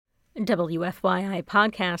WFYI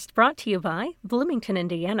podcast brought to you by Bloomington,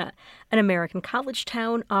 Indiana, an American college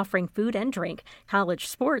town offering food and drink, college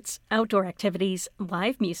sports, outdoor activities,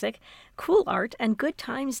 live music, cool art, and good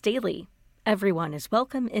times daily. Everyone is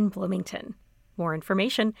welcome in Bloomington. More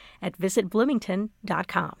information at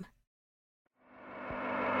visitbloomington.com.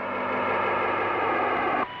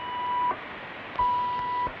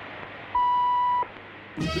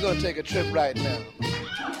 We're going to take a trip right now.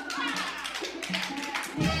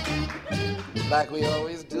 Like we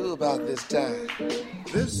always do about this time.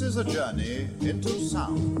 This is a journey into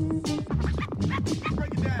sound.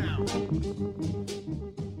 Break it down.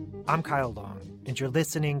 I'm Kyle Long, and you're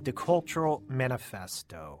listening to Cultural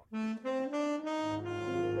Manifesto.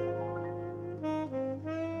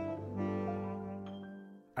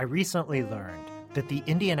 I recently learned that the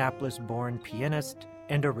Indianapolis-born pianist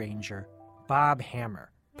and arranger Bob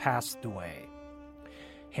Hammer passed away.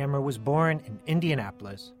 Hammer was born in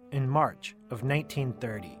Indianapolis in March of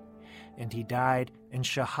 1930, and he died in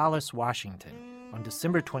Chehalis, Washington on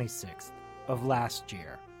December 26th of last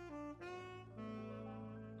year.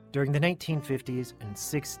 During the 1950s and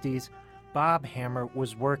 60s, Bob Hammer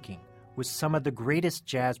was working with some of the greatest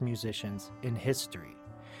jazz musicians in history.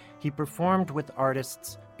 He performed with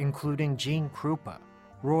artists including Gene Krupa,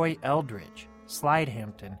 Roy Eldridge, Slide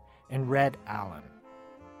Hampton, and Red Allen.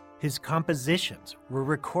 His compositions were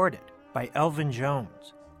recorded by Elvin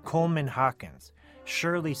Jones, Coleman Hawkins,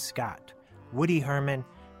 Shirley Scott, Woody Herman,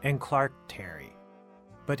 and Clark Terry.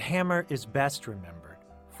 But Hammer is best remembered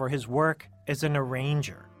for his work as an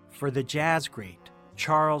arranger for the jazz great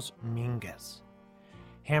Charles Mingus.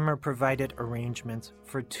 Hammer provided arrangements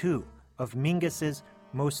for two of Mingus's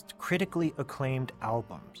most critically acclaimed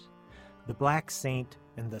albums, The Black Saint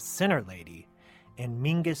and The Sinner Lady, and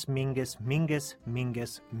Mingus, Mingus, Mingus,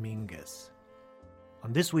 Mingus, Mingus.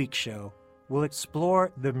 On this week's show, we'll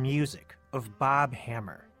explore the music of Bob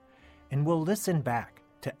Hammer, and we'll listen back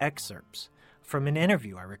to excerpts from an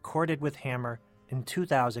interview I recorded with Hammer in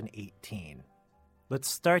 2018. Let's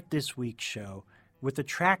start this week's show with a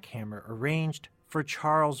track Hammer arranged for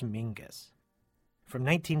Charles Mingus. From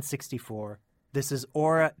 1964, this is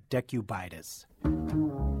Ora Decubitus.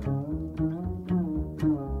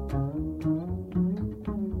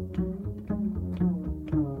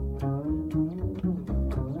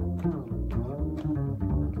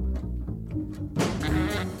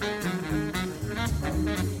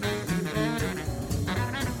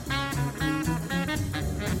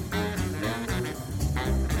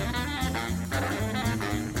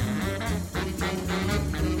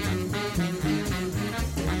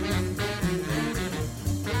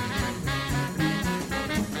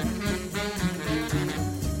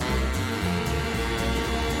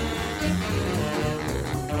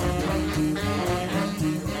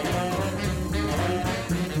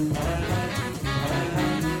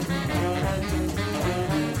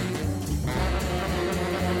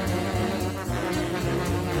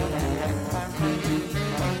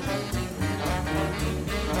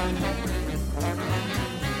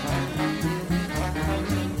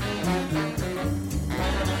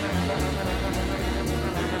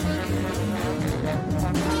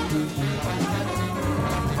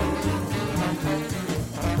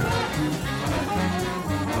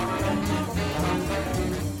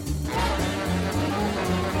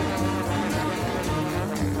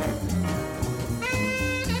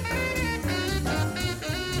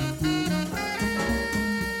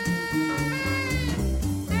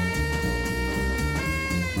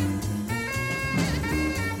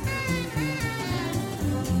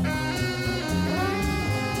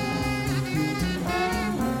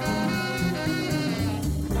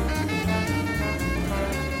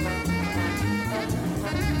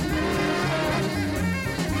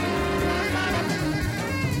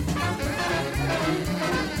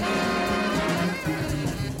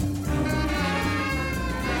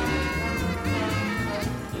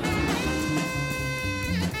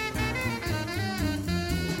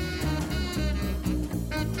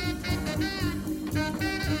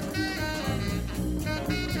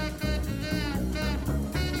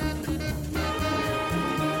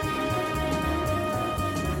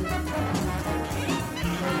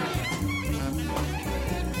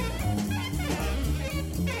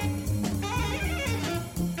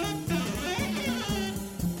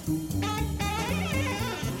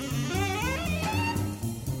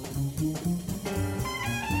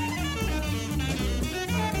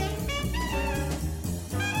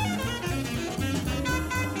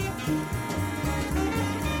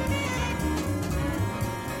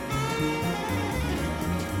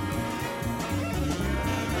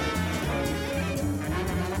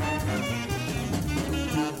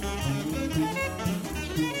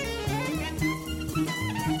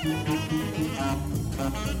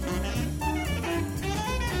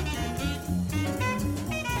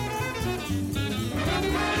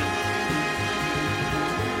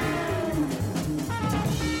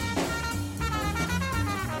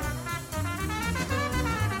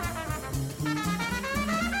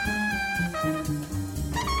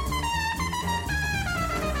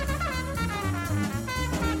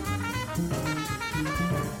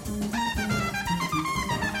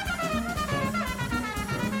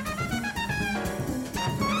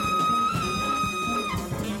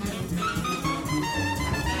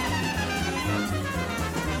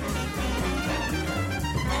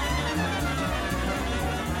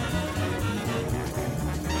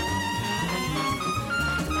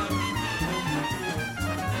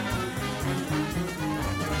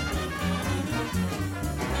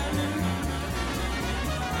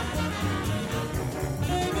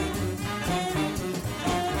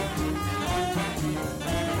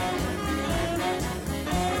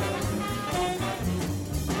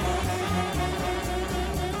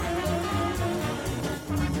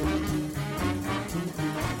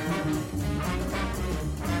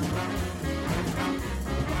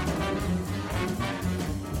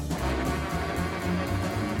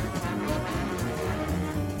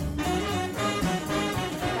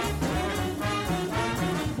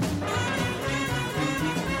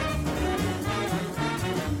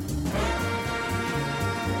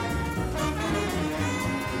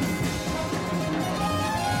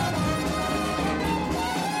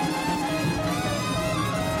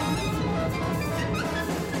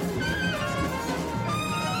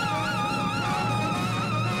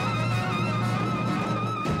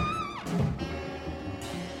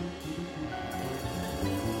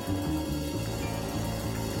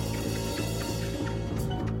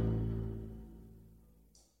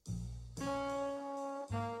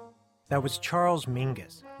 That was Charles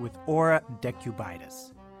Mingus with Ora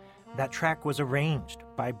Decubitus. That track was arranged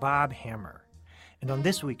by Bob Hammer. And on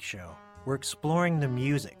this week's show, we're exploring the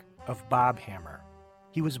music of Bob Hammer.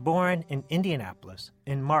 He was born in Indianapolis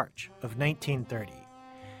in March of 1930.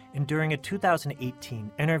 And during a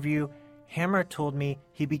 2018 interview, Hammer told me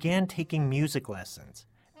he began taking music lessons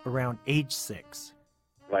around age 6.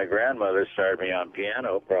 My grandmother started me on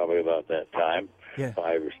piano probably about that time, 5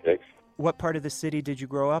 or 6. What part of the city did you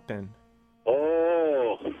grow up in?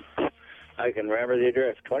 Oh, I can remember the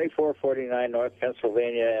address, 2449 North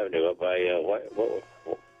Pennsylvania Avenue, up by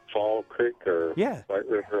Fall Creek or White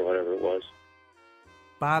River or whatever it was.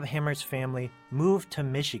 Bob Hammer's family moved to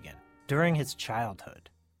Michigan during his childhood.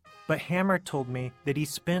 But Hammer told me that he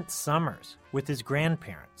spent summers with his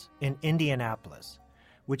grandparents in Indianapolis,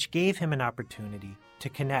 which gave him an opportunity to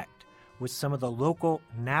connect with some of the local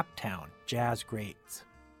Naptown jazz greats.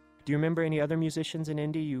 Do you remember any other musicians in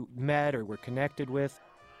Indy you met or were connected with?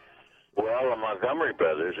 Well, the Montgomery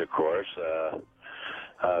Brothers, of course. I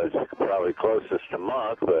was probably closest to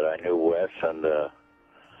Monk, but I knew Wes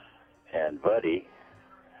and Buddy.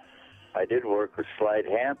 I did work with Slide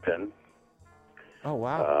Hampton. Oh,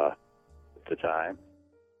 wow. At the time.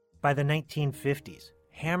 By the 1950s,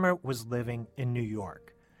 Hammer was living in New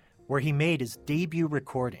York, where he made his debut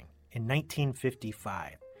recording in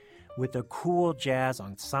 1955 with a cool jazz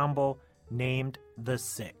ensemble named The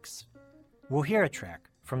Six. We'll hear a track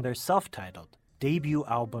from their self-titled debut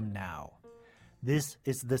album now. This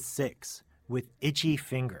is The Six with Itchy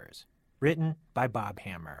Fingers, written by Bob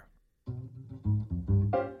Hammer.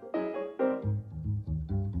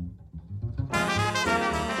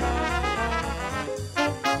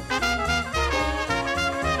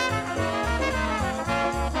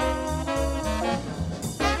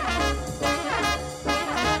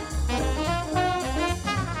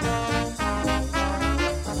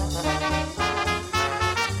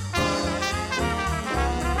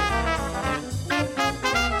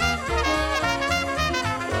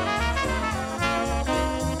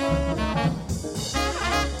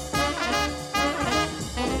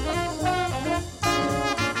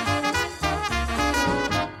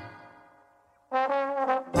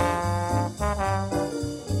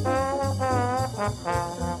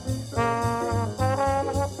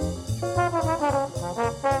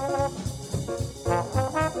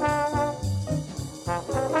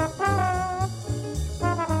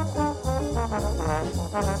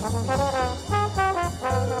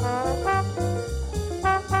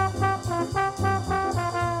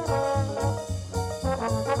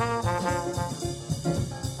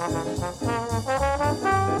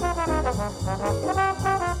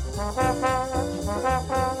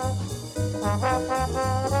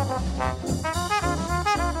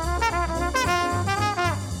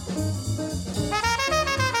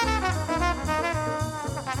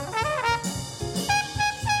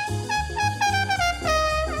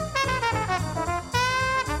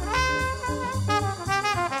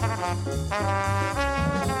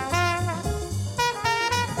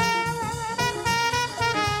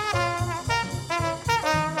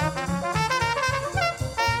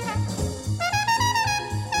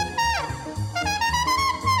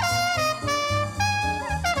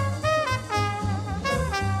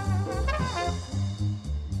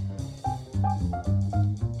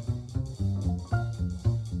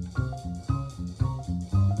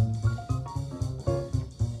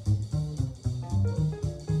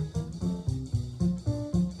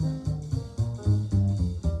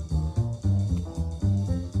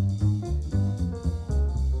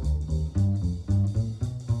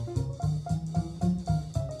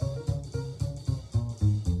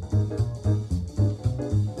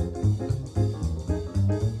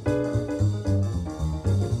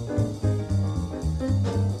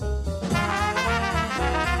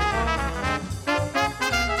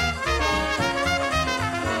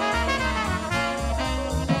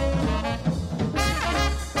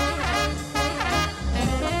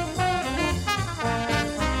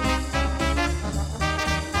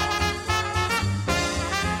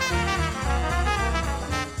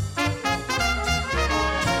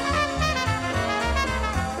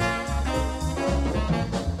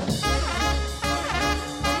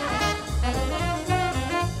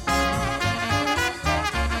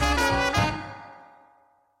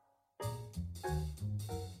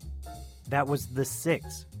 That was The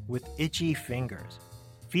Six with Itchy Fingers,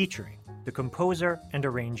 featuring the composer and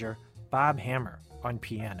arranger Bob Hammer on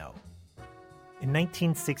piano. In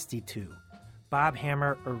 1962, Bob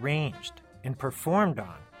Hammer arranged and performed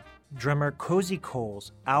on drummer Cozy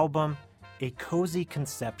Cole's album A Cozy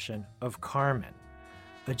Conception of Carmen,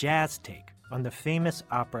 a jazz take on the famous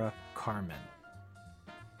opera Carmen.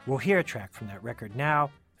 We'll hear a track from that record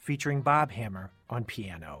now, featuring Bob Hammer on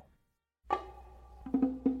piano.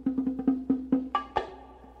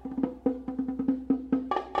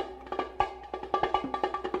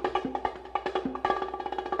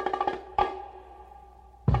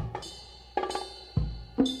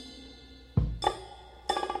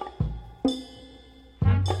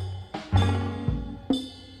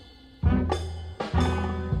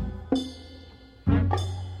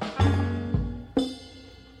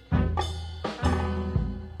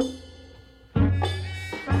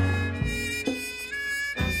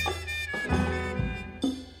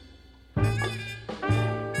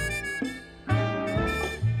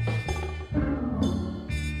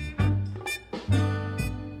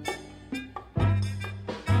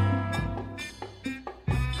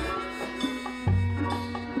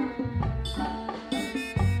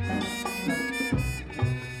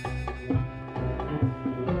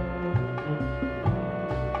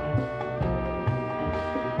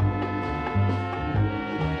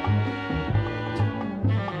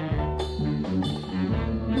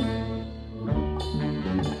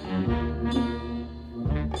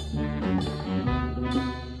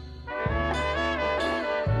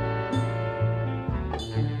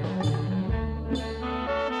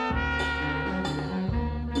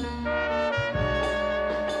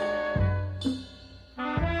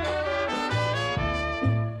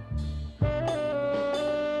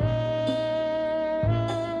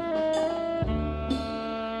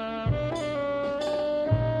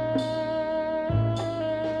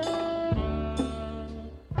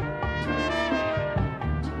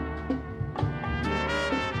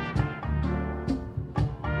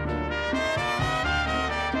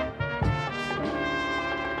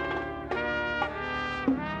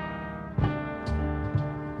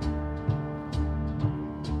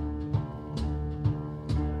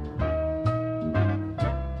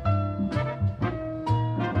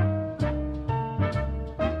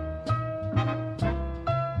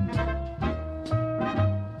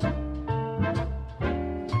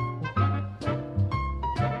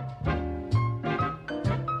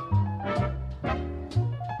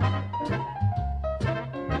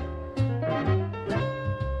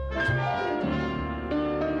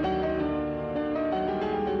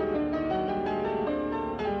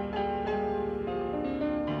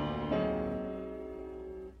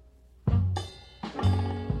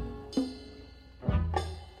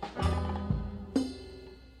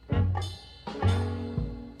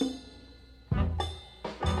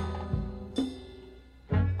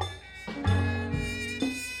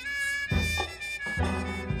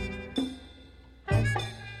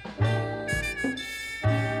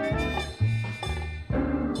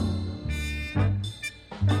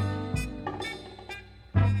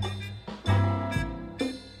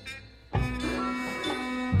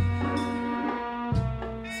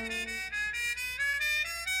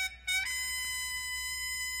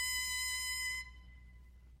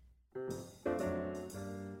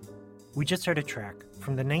 We just heard a track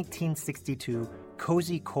from the 1962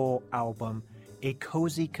 Cozy Cole album, A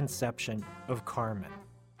Cozy Conception of Carmen.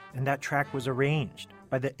 And that track was arranged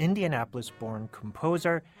by the Indianapolis-born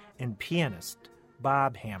composer and pianist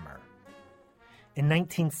Bob Hammer. In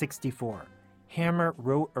 1964, Hammer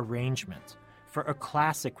wrote arrangements for a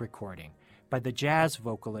classic recording by the jazz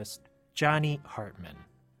vocalist Johnny Hartman.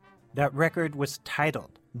 That record was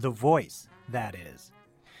titled The Voice, That Is.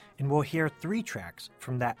 And we'll hear 3 tracks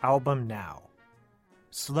from that album now.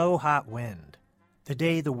 Slow Hot Wind, The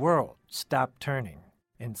Day the World Stopped Turning,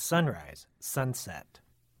 and Sunrise, Sunset.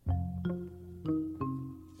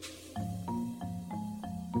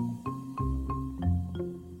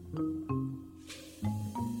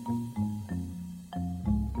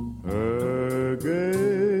 Her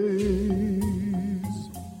gaze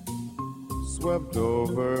swept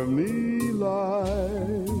over me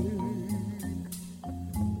like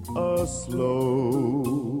a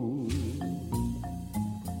slow,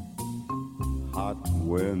 hot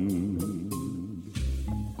wind.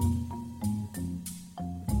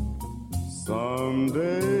 Some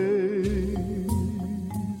days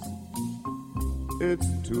it's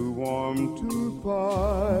too warm to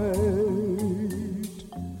fight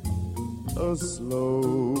a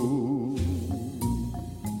slow,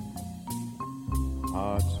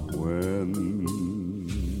 hot wind.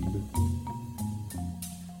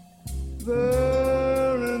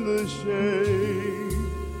 There in the shade,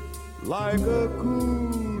 like a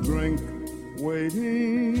cool drink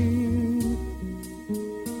waiting,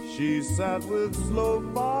 she sat with slow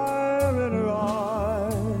fire in her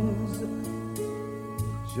eyes,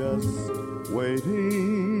 just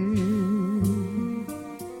waiting.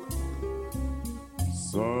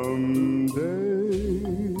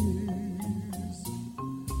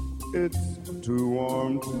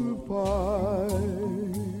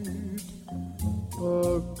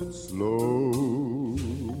 slow.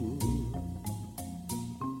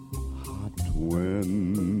 Hot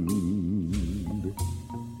wind.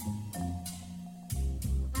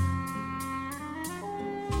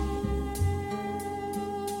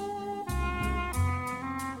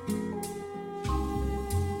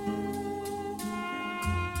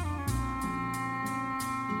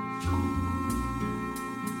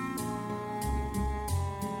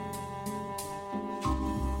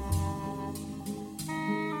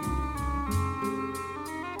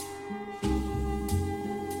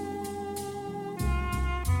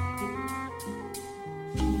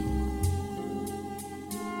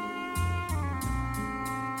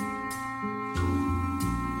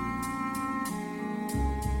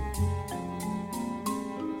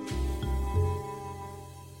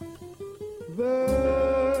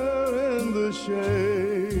 There in the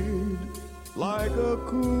shade, like a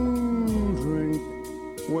cool drink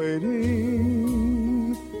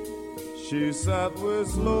waiting, she sat with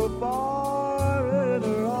slow fire in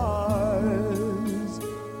her eyes,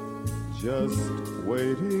 just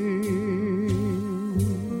waiting.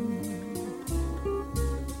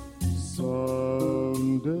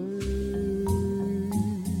 Some days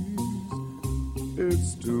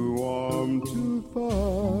it's too warm to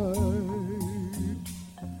fight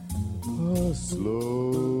a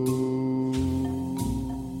slow,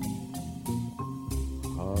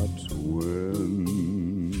 hot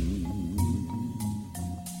wind,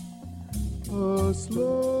 a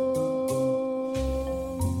slow,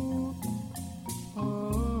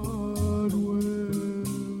 hot wind.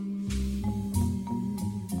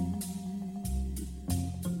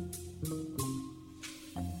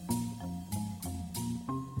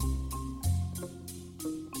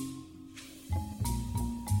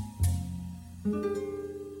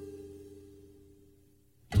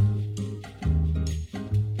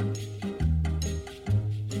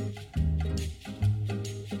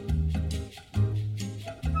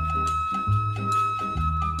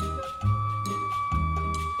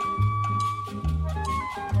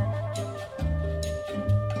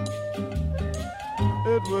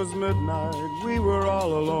 It was midnight, we were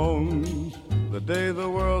all alone, the day the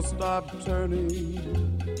world stopped turning.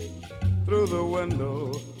 Through the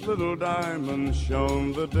window, little diamonds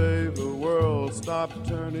shone, the day the world stopped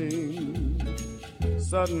turning.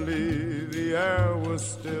 Suddenly the air was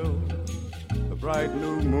still, the bright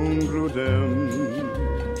new moon grew dim.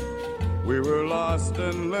 We were lost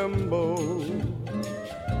in limbo,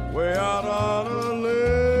 way out on a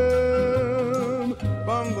limb.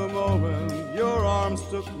 From the moment your arms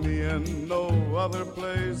took me in, no other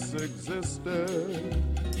place existed.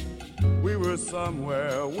 We were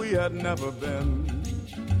somewhere we had never been,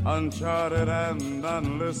 uncharted and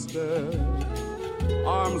unlisted.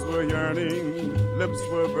 Arms were yearning, lips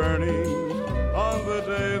were burning, on the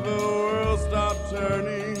day the world stopped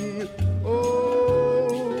turning. Oh,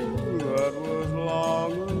 that was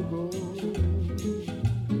long ago.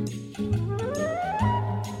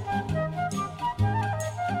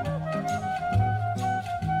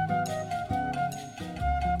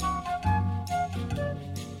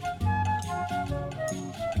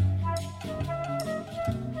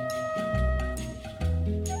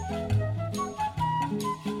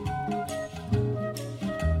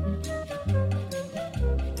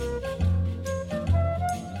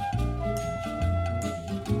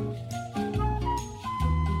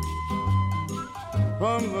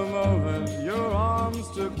 From the moment your arms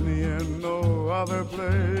took me in, no other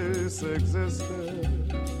place existed.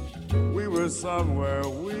 We were somewhere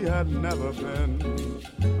we had never been,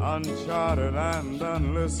 uncharted and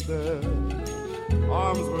unlisted.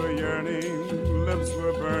 Arms were yearning, lips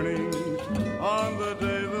were burning, on the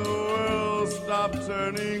day the world stopped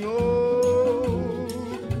turning. Oh,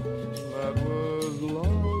 that was long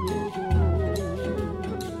ago.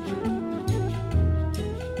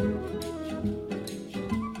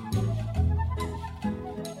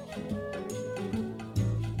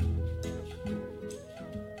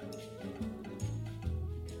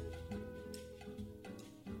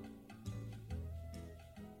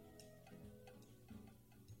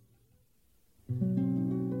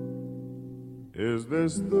 Is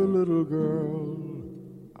this the little girl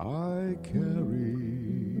I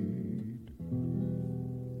carried?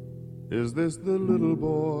 Is this the little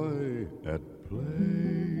boy at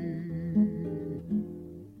play?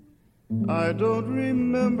 I don't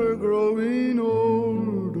remember growing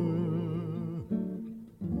older.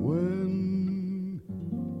 When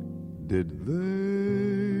did they?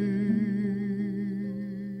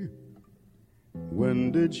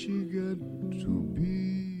 When did she get to be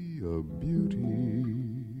a beauty?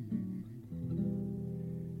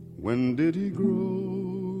 When did he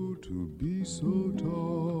grow be so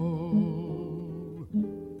tall?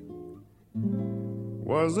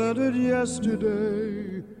 Wasn't it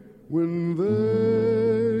yesterday when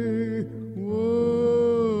they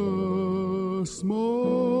were small?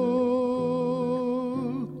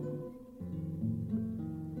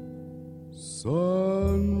 Sunrise,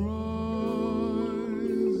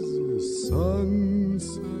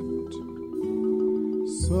 sunset,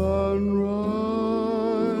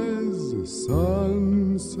 sunrise,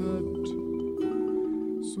 sunset,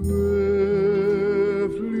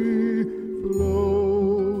 swiftly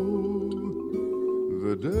flow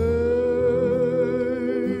the days.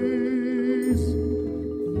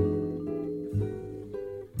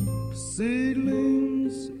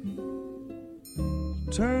 Seedlings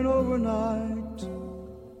turn overnight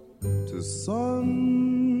to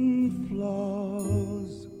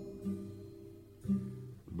sunflowers,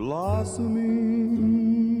 blossoming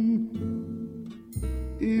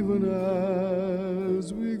even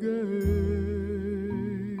as we gaze.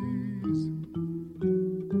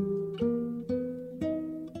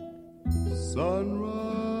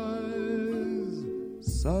 Sunrise,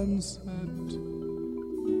 sunset,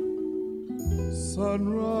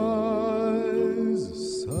 sunrise,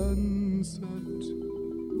 sunset,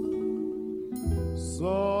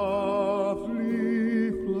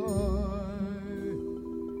 softly fly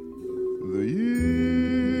the years.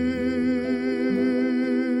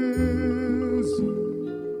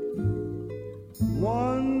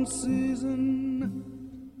 One season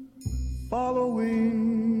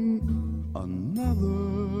following another,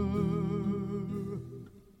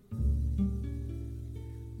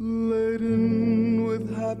 laden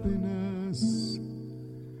with happiness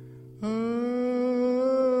and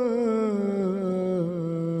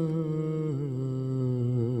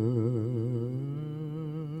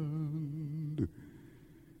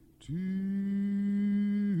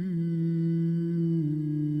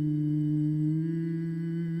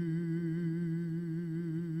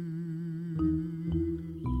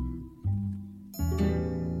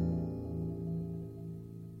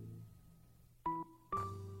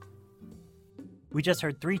We just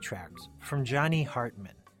heard 3 tracks from Johnny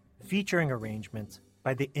Hartman, featuring arrangements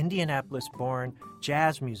by the Indianapolis-born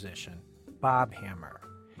jazz musician Bob Hammer.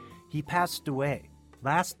 He passed away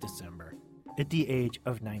last December at the age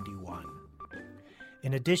of 91.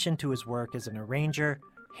 In addition to his work as an arranger,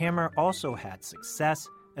 Hammer also had success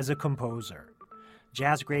as a composer.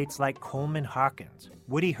 Jazz greats like Coleman Hawkins,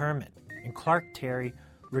 Woody Herman, and Clark Terry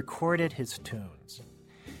recorded his tunes.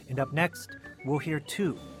 And up next, we'll hear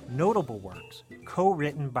 2 notable works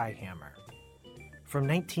co-written by Hammer. From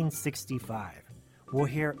 1965, we'll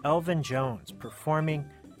hear Elvin Jones performing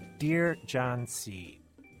Dear John C.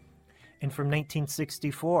 And from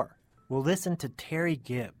 1964, we'll listen to Terry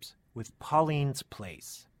Gibbs with Pauline's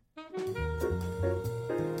Place.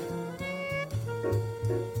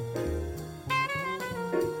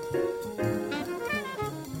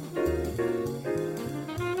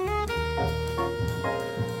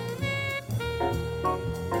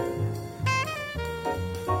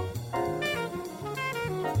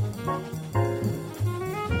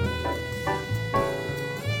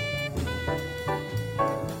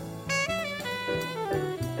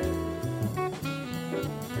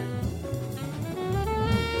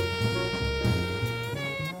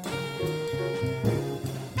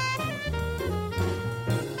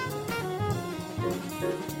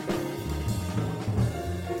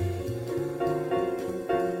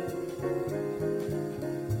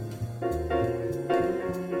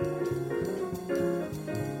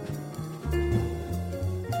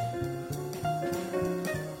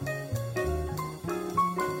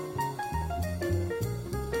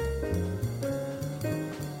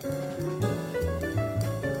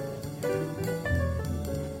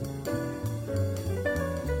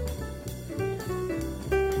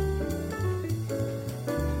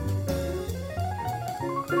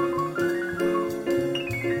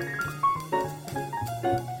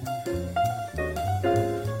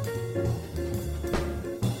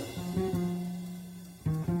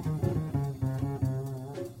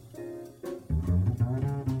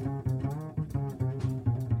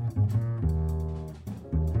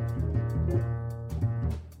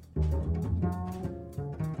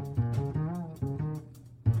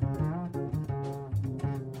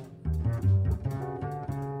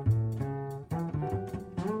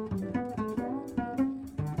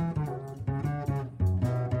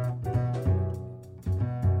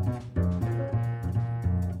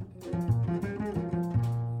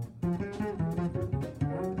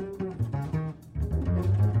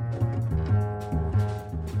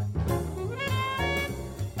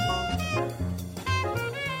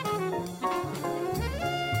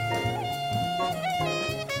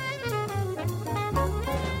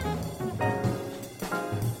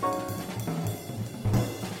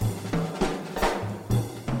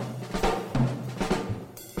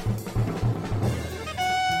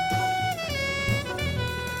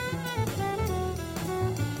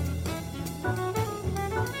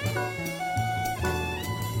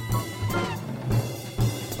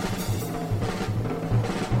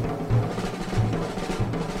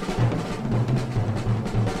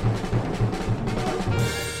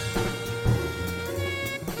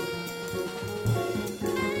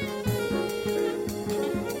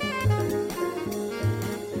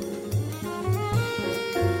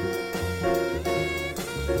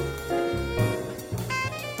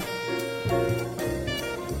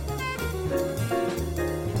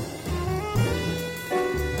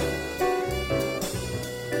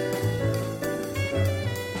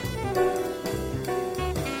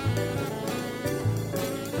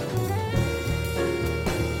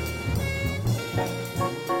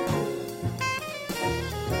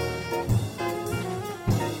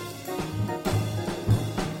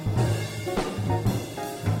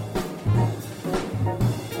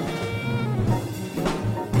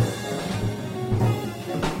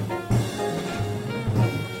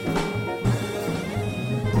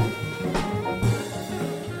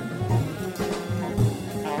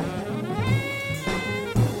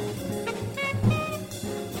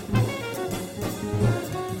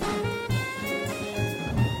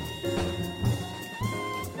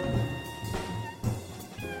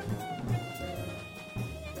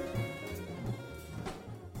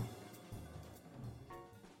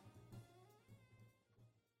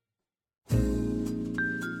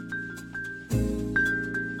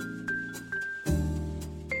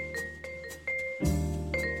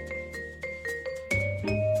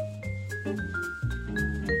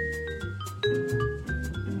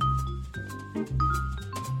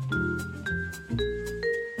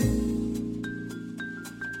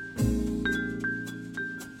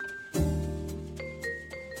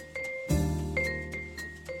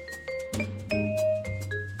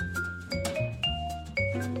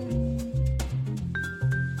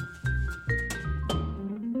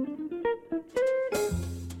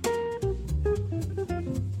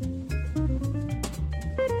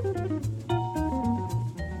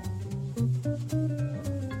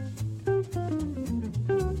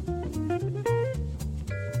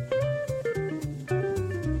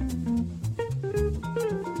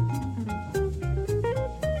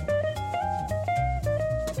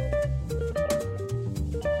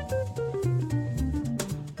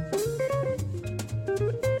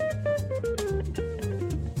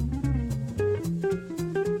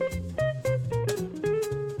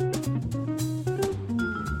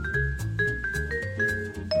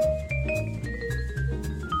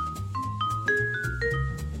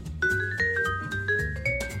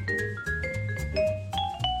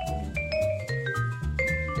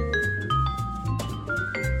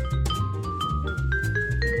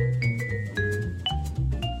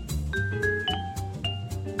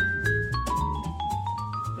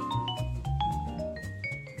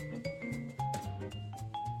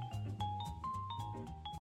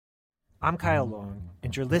 I'm Kyle Long,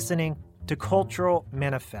 and you're listening to Cultural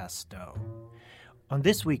Manifesto. On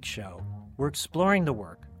this week's show, we're exploring the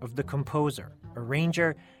work of the composer,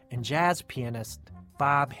 arranger, and jazz pianist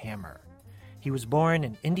Bob Hammer. He was born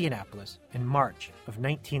in Indianapolis in March of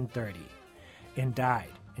 1930 and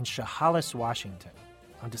died in Chehalis, Washington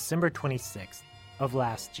on December 26th of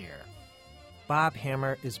last year. Bob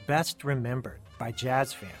Hammer is best remembered by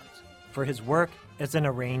jazz fans for his work as an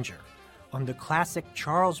arranger on the classic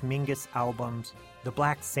Charles Mingus albums The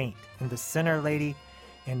Black Saint and The Sinner Lady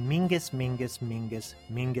and Mingus, Mingus, Mingus,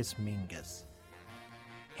 Mingus, Mingus.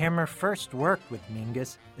 Hammer first worked with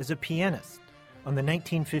Mingus as a pianist on the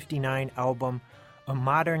 1959 album A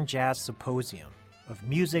Modern Jazz Symposium of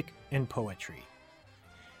Music and Poetry.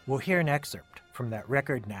 We'll hear an excerpt from that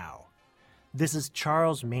record now. This is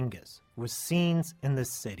Charles Mingus with Scenes in the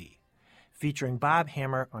City, featuring Bob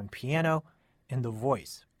Hammer on piano and the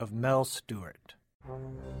voice of Mel Stewart.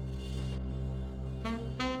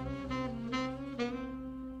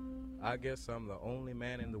 I guess I'm the only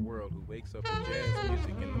man in the world who wakes up to jazz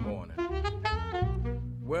music in the morning.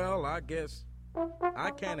 Well, I guess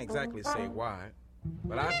I can't exactly say why,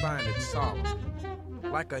 but I find it solemn,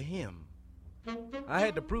 like a hymn. I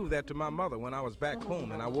had to prove that to my mother when I was back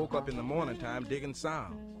home and I woke up in the morning time digging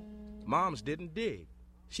sounds. Moms didn't dig.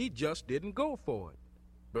 She just didn't go for it.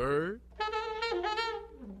 Bird,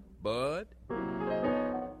 Bud,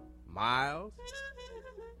 Miles,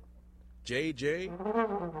 J.J.,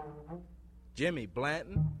 Jimmy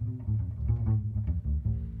Blanton,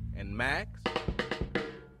 and Max.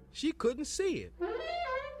 She couldn't see it.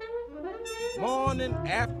 Morning,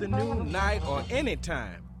 afternoon, night, or any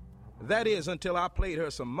time. That is until I played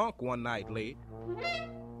her some Monk one night late,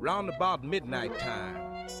 round about midnight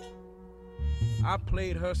time. I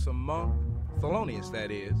played her some Monk, Thelonious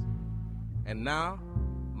that is, and now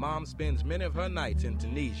Mom spends many of her nights in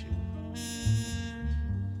Tunisia.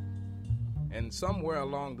 And somewhere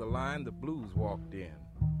along the line, the blues walked in.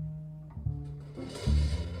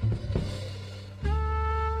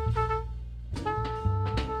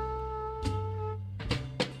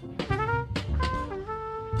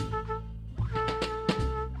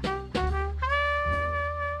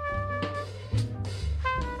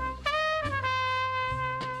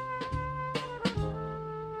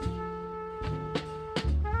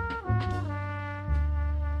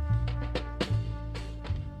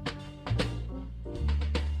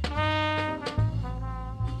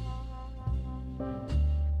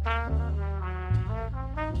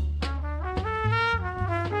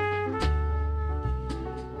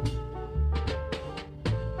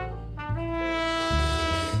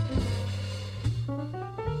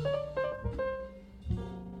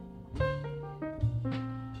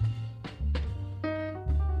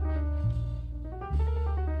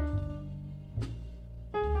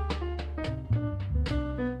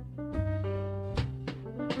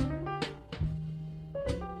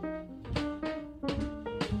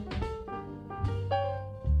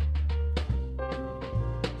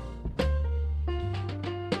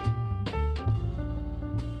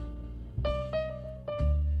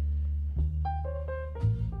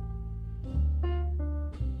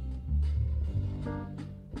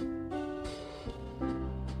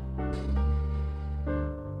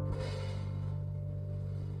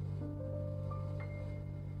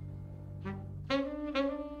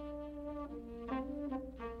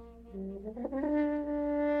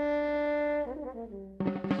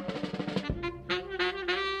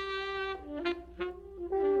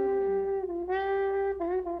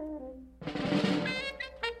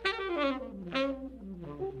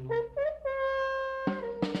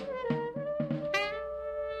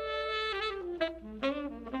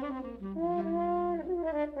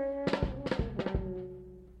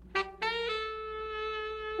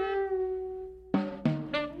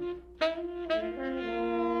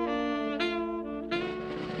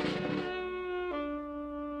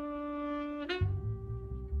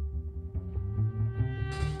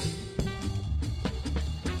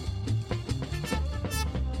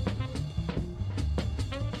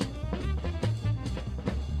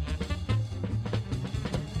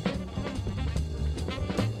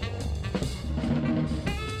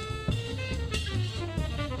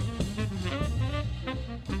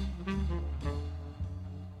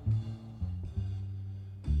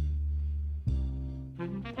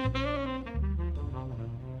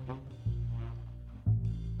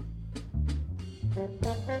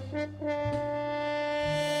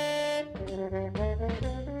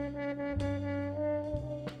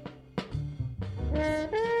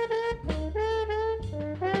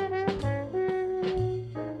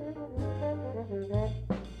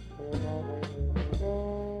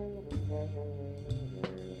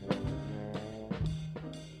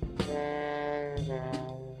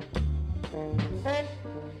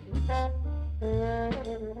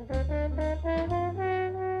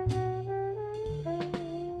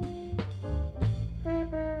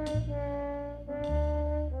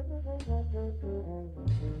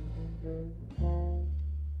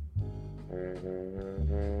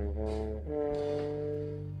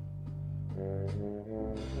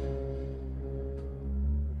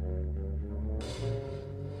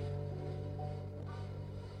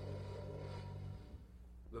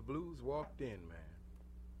 The blues walked in, man.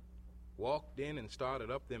 Walked in and started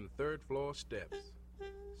up them third-floor steps.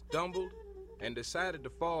 Stumbled and decided to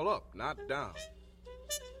fall up, not down.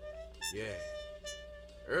 Yeah.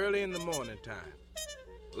 Early in the morning time,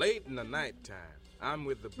 late in the night time, I'm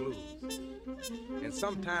with the blues. And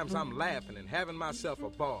sometimes I'm laughing and having myself a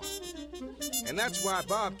ball. And that's why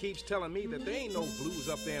Bob keeps telling me that there ain't no blues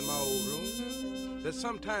up there in my old room. That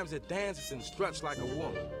sometimes it dances and struts like a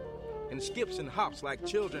woman, and skips and hops like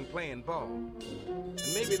children playing ball.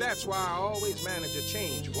 And maybe that's why I always manage a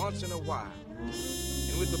change once in a while.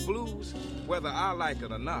 And with the blues, whether I like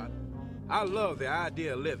it or not, I love the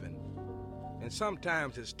idea of living. And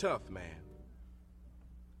sometimes it's tough, man.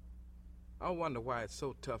 I wonder why it's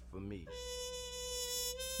so tough for me.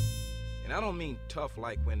 And I don't mean tough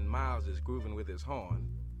like when Miles is grooving with his horn.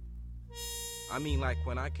 I mean like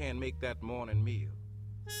when I can't make that morning meal.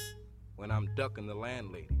 When I'm ducking the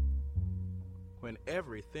landlady. When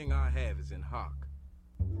everything I have is in hock.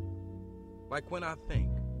 Like when I think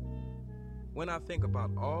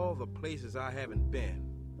about all the places I haven't been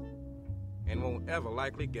and won't ever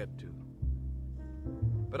likely get to.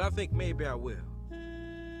 But I think maybe I will.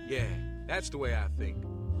 Yeah, that's the way I think.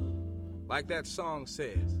 Like that song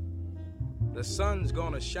says, the sun's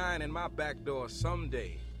gonna shine in my back door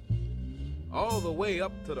someday, all the way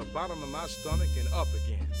up to the bottom of my stomach and up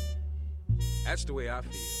again. That's the way I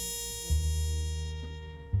feel.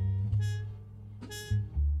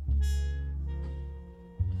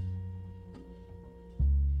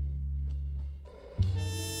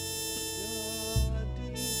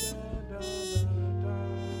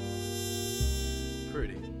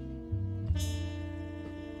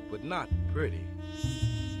 Not pretty,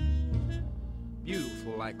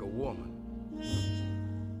 beautiful like a woman,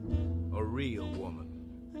 a real woman.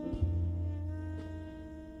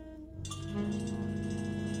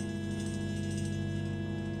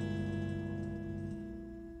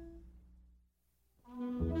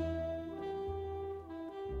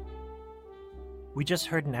 We just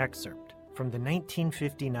heard an excerpt from the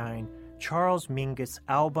 1959 Charles Mingus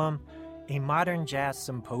album, A Modern Jazz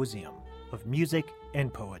Symposium of Music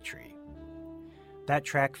and Poetry. That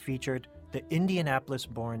track featured the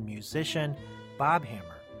Indianapolis-born musician Bob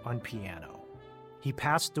Hammer on piano. He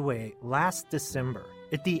passed away last December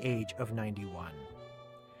at the age of 91.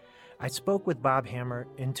 I spoke with Bob Hammer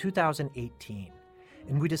in 2018,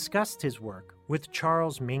 and we discussed his work with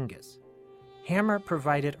Charles Mingus. Hammer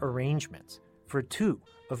provided arrangements for two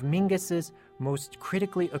of Mingus's most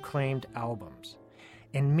critically acclaimed albums,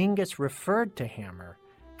 and Mingus referred to Hammer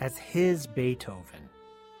as his Beethoven.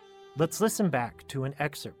 Let's listen back to an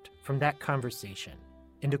excerpt from that conversation.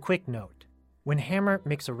 And a quick note, when Hammer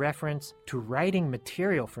makes a reference to writing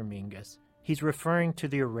material for Mingus, he's referring to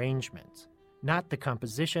the arrangements, not the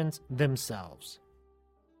compositions themselves.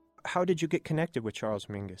 How did you get connected with Charles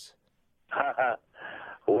Mingus?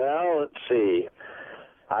 Well, let's see.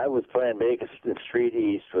 I was playing Macon Street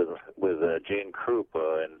East with Gene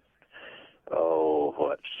Krupa in,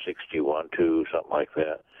 61, 2, something like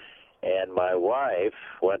that. And my wife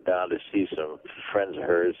went down to see some friends of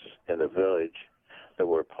hers in the village that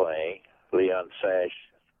were playing. Leon Sash,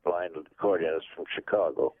 blind accordionist from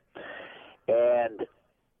Chicago. And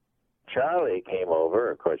Charlie came over.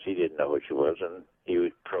 Of course, he didn't know who she was, and he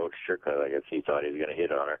approached her because I guess he thought he was going to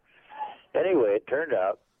hit on her. Anyway, it turned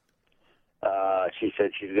out she said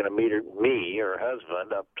she's going to meet her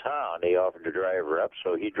husband, uptown. He offered to drive her up,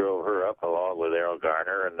 so he drove her up along with Errol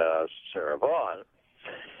Garner and Sarah Vaughan.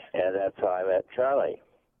 And that's how I met Charlie.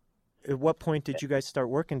 At what point did you guys start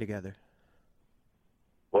working together?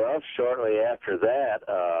 Well, shortly after that,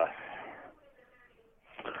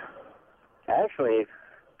 actually,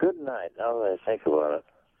 good night, now that I think about it.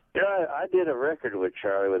 Yeah, I did a record with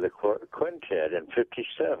Charlie with a quintet in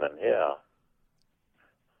 57, yeah.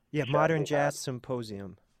 Yeah, Modern Jazz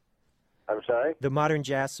Symposium. I'm sorry? The Modern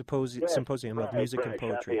Jazz Symposium of Music and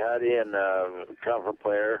Poetry. Shafi Hadi and comfort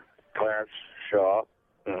player Clarence Shaw.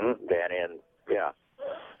 Mm-hmm. Danny, and yeah,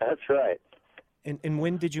 that's right. And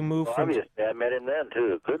when did you move from... Obviously, I met him then,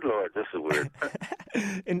 too. Good Lord, this is weird.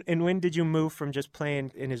 and when did you move from just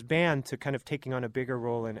playing in his band to kind of taking on a bigger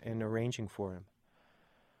role in arranging for him?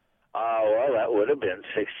 Well, that would have been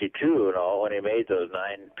 62 and all when he made those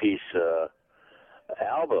 9-piece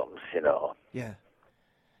albums, you know. Yeah.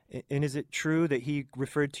 And is it true that he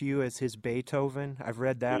referred to you as his Beethoven? I've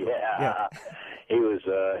read that. Yeah. He was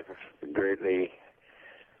greatly,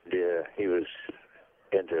 he was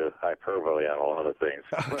into hyperbole on a lot of things.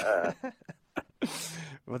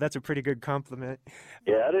 Well, that's a pretty good compliment.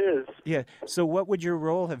 Yeah, it is. Yeah. So what would your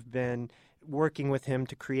role have been working with him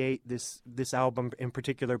to create this album, in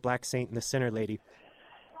particular, Black Saint and the Sinner Lady?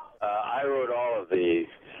 I wrote all of the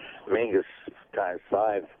Mingus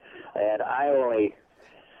 ×5, and I only,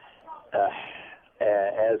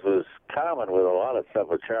 as was common with a lot of stuff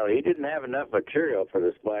with Charlie, he didn't have enough material for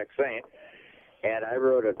this Black Saint, and I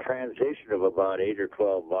wrote a transition of about 8 or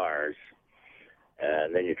 12 bars,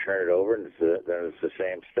 and then you turn it over, and then it's the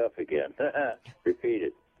same stuff again. Repeat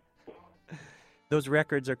it. Those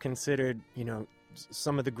records are considered, you know,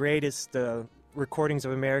 some of the greatest recordings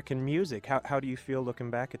of American music. How do you feel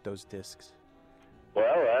looking back at those discs? Well,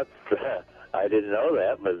 that's I didn't know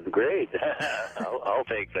that, but great. I'll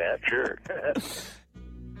take that, sure.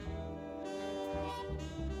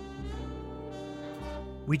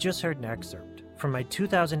 We just heard an excerpt from my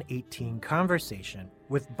 2018 conversation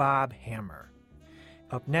with Bob Hammer.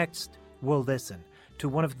 Up next, we'll listen to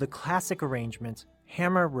one of the classic arrangements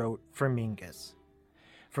Hammer wrote for Mingus.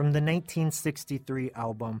 From the 1963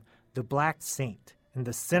 album The Black Saint and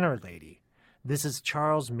the Sinner Lady, this is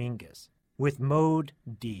Charles Mingus with Mode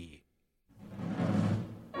D.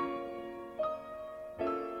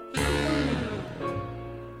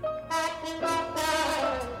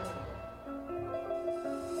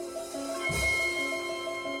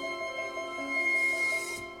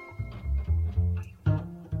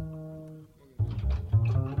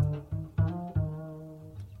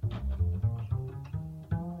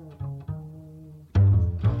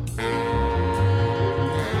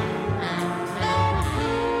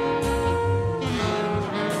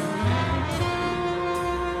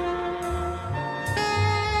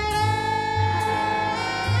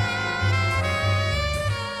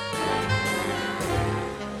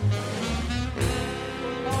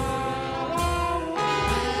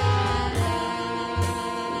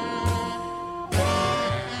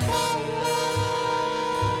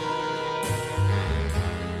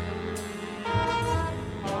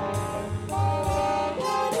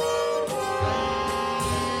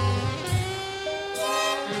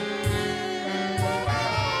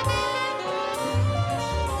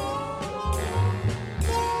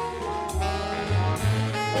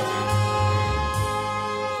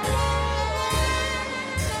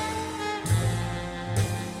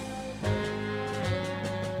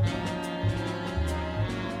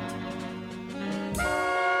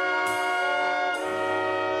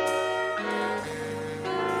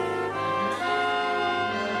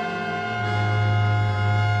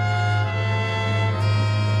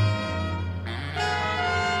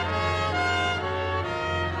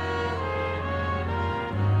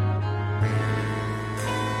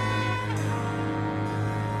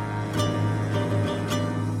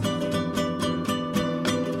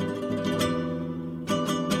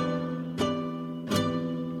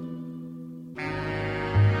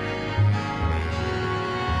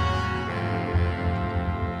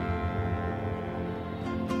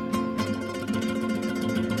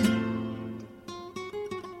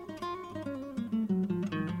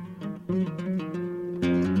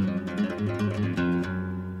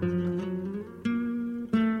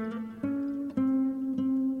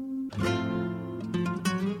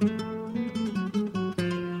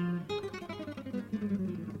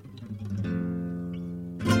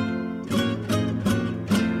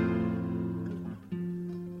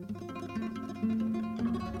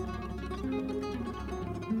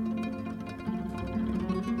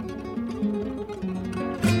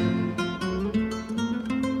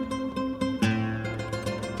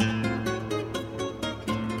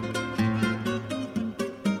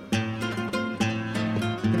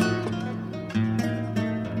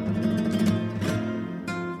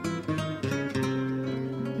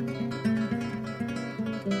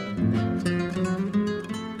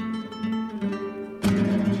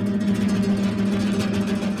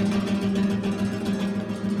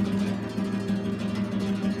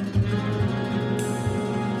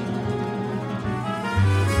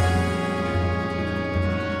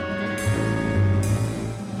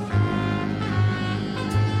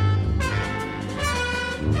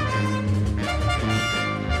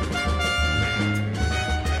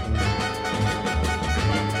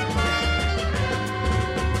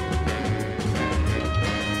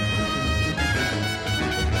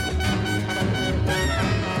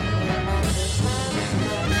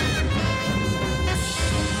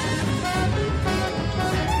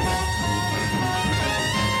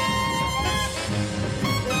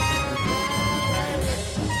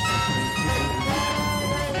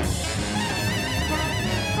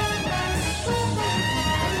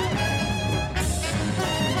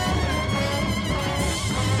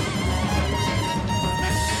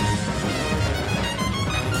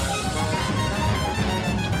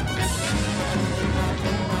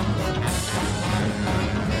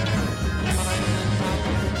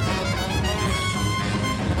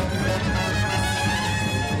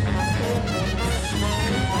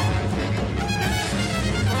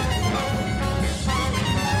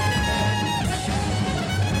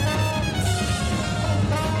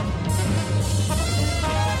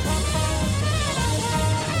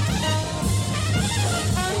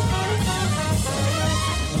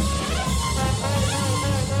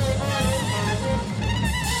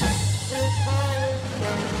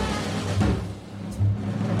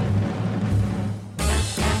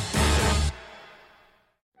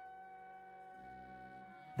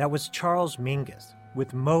 That was Charles Mingus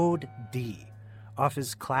with Mode D off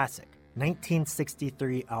his classic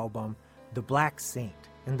 1963 album The Black Saint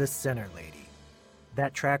and the Sinner Lady.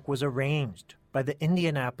 That track was arranged by the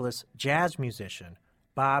Indianapolis jazz musician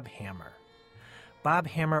Bob Hammer. Bob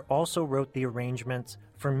Hammer also wrote the arrangements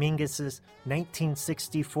for Mingus's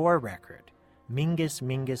 1964 record, Mingus,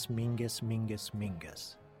 Mingus, Mingus, Mingus,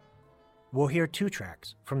 Mingus. We'll hear 2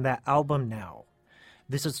 tracks from that album now.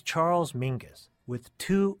 This is Charles Mingus with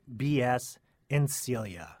 2BS and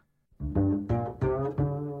Celia.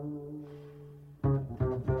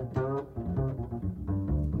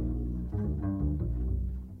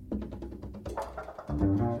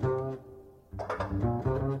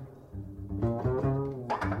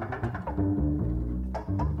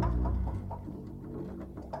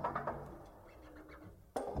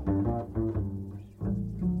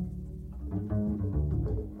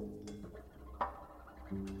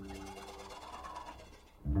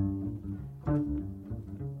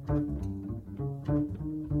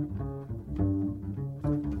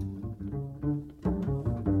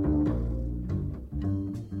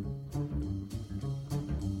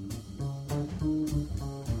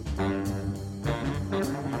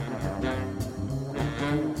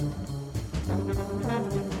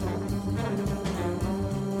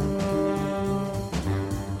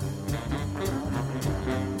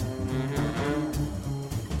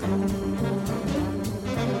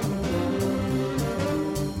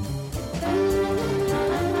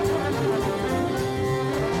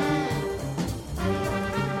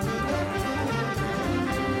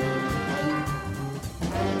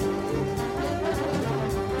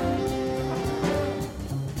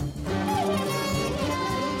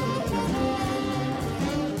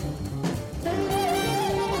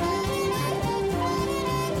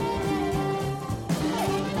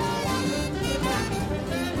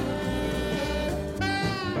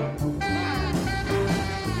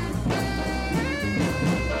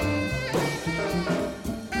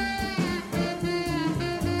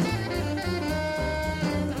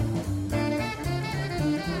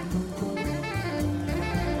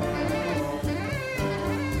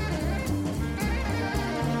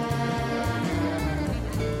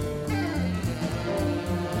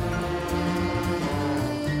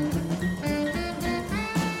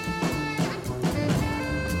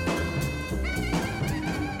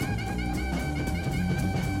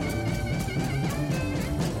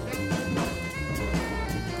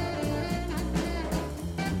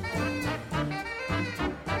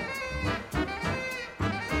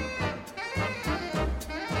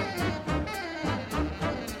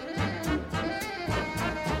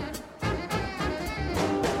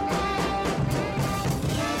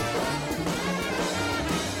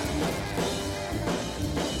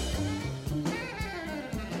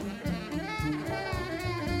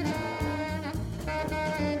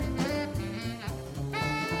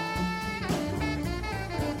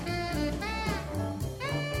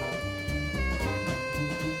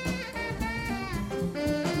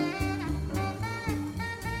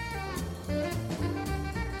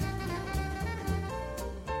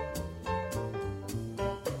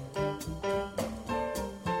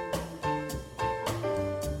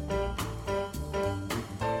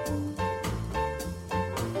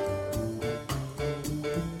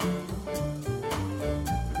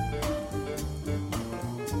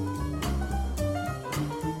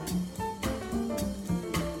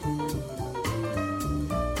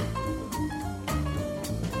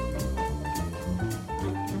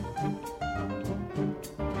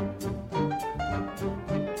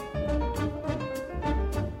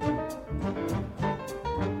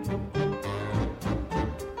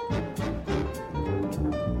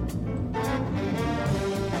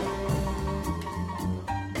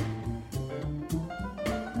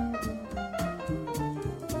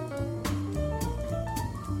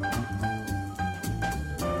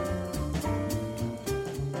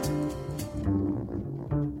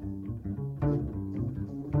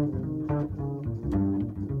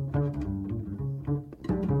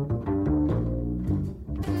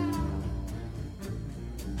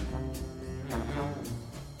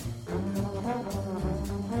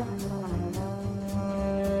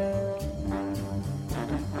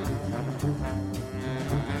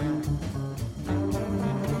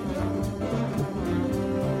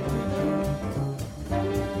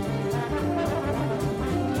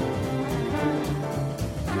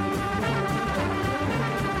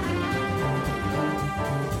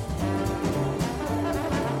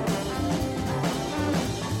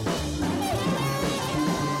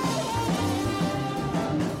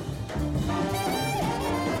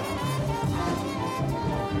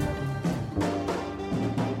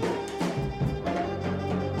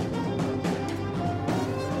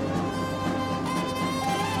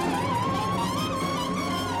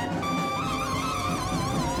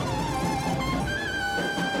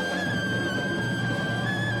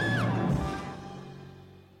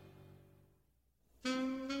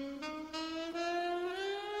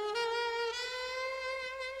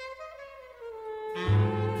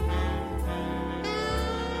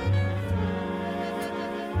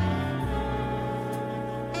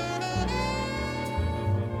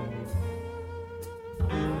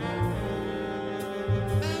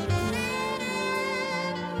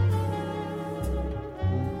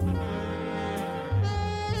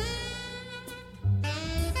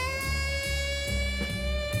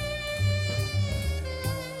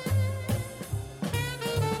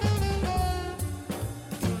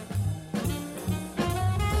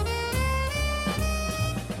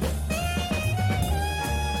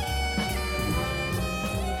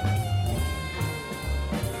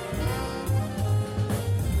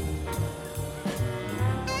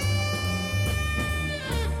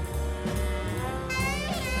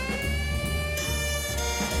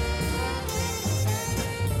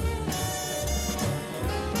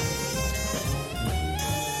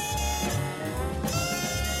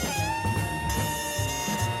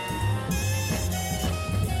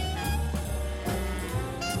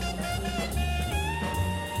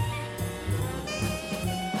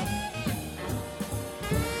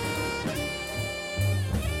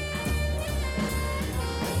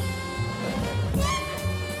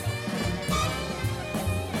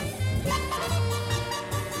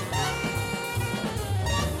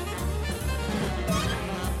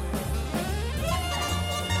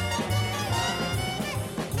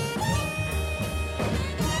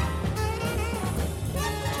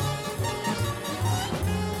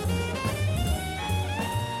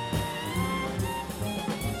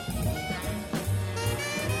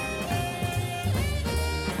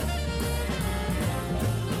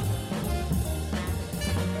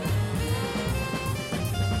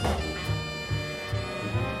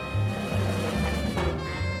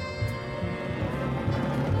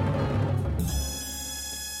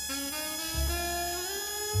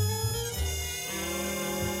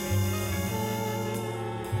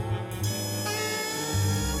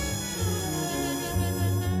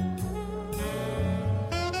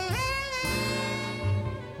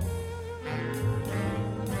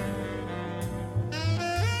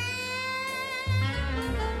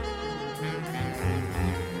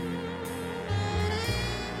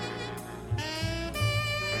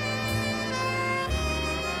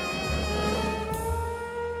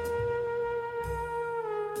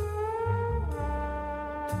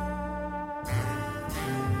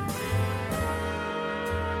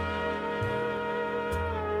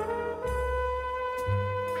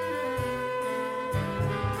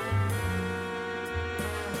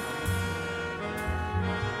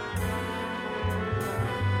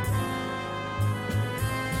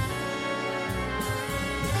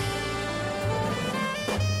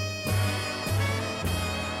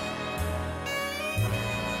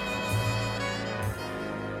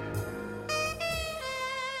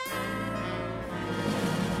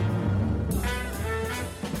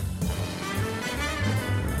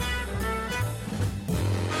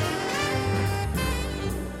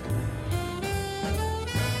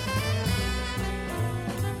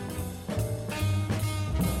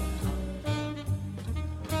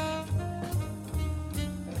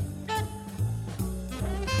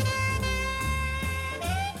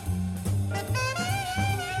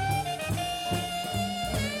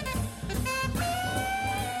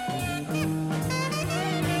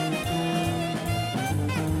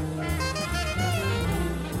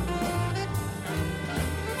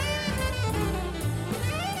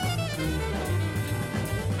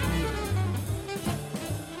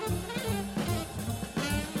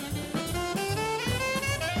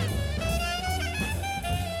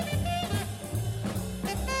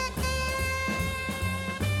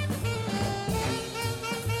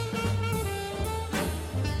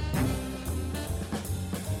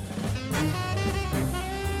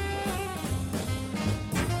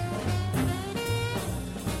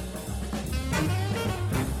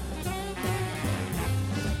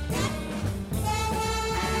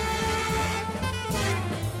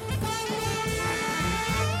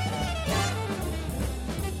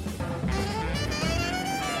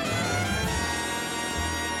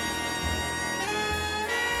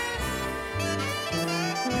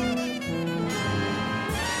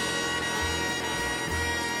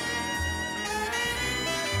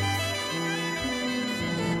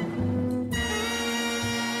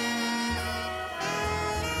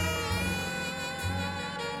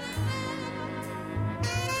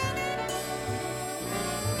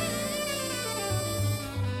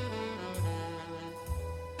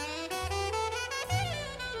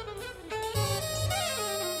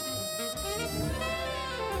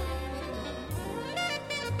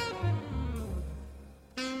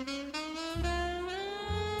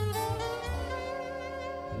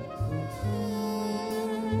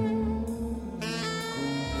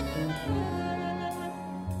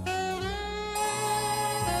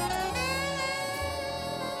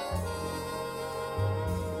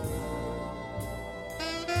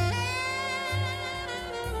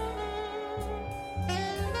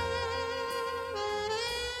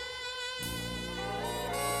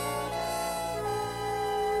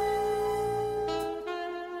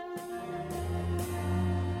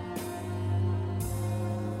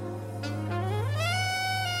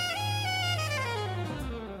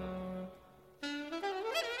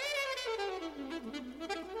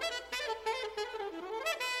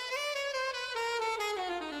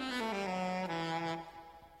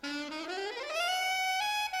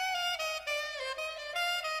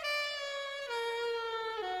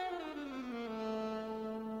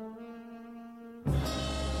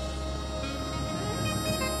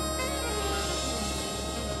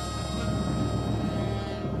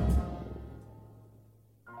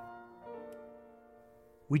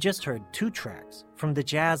 We just heard 2 tracks from the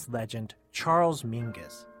jazz legend Charles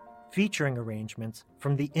Mingus, featuring arrangements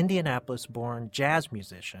from the Indianapolis-born jazz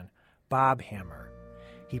musician Bob Hammer.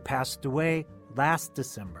 He passed away last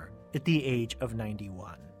December at the age of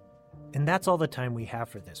 91. And that's all the time we have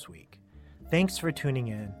for this week. Thanks for tuning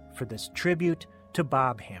in for this tribute to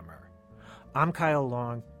Bob Hammer. I'm Kyle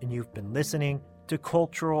Long, and you've been listening to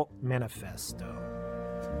Cultural Manifesto.